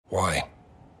Why?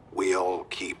 We all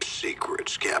keep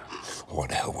secrets, Captain. Why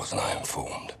the hell wasn't I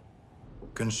informed?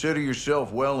 Consider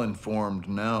yourself well informed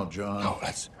now, John. Oh,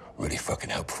 that's really fucking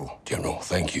helpful. General,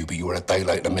 thank you, but you were a day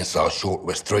late. The missile short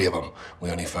was 3 of them.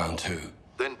 We only found 2.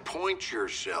 Then point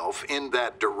yourself in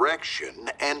that direction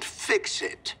and fix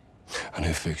it. And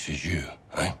who fixes you,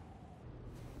 eh?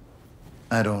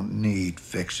 I don't need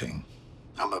fixing.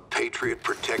 I'm a patriot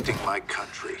protecting my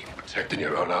country. Protecting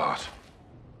your own art.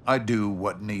 I do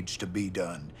what needs to be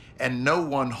done, and no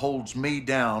one holds me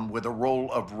down with a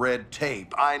roll of red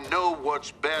tape. I know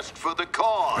what's best for the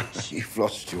cause. You've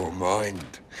lost your mind,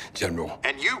 General.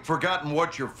 And you've Forgotten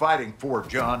what you're fighting for,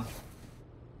 John.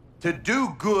 To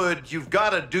do good, you've got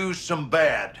to do some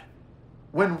bad.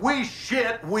 When we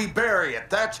shit, we bury it.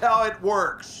 That's how it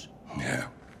works. Yeah.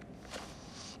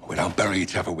 We don't bury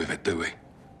each other with it, do we?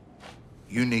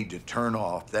 You need to turn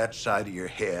off that side of your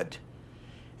head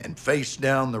and face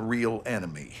down the real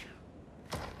enemy.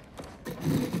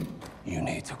 You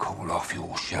need to call off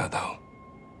your shadow.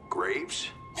 Graves?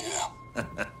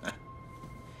 Yeah.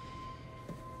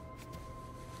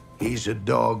 He's a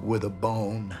dog with a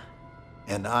bone,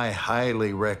 and I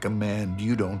highly recommend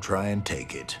you don't try and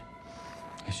take it.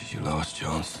 This is your last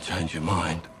chance to change your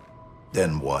mind.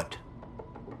 Then what?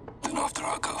 Then after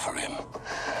I go for him,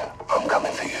 I'm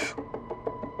coming for you.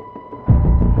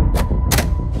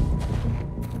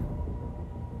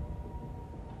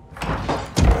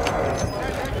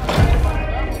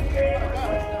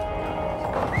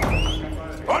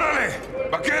 ¡Órale!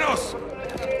 ¡Vaqueros!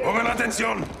 ¡Pongan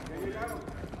atención!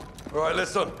 All right,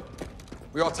 listen.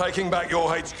 We are taking back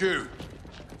your HQ.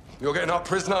 You're getting up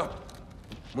prisoner.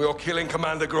 We are killing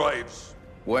Commander Graves.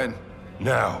 When?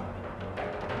 Now.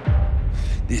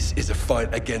 This is a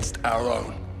fight against our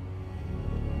own.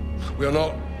 We are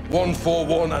not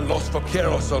 1-4-1 and Los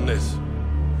Vaqueros on this.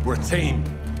 We're a team.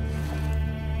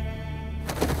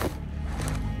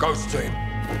 Ghost team.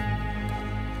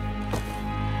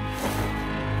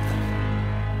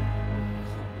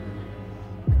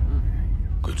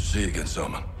 Good to see you again,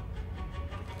 Simon.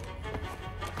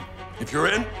 If you're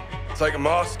in, take a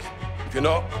mask. If you're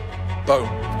not,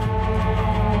 don't.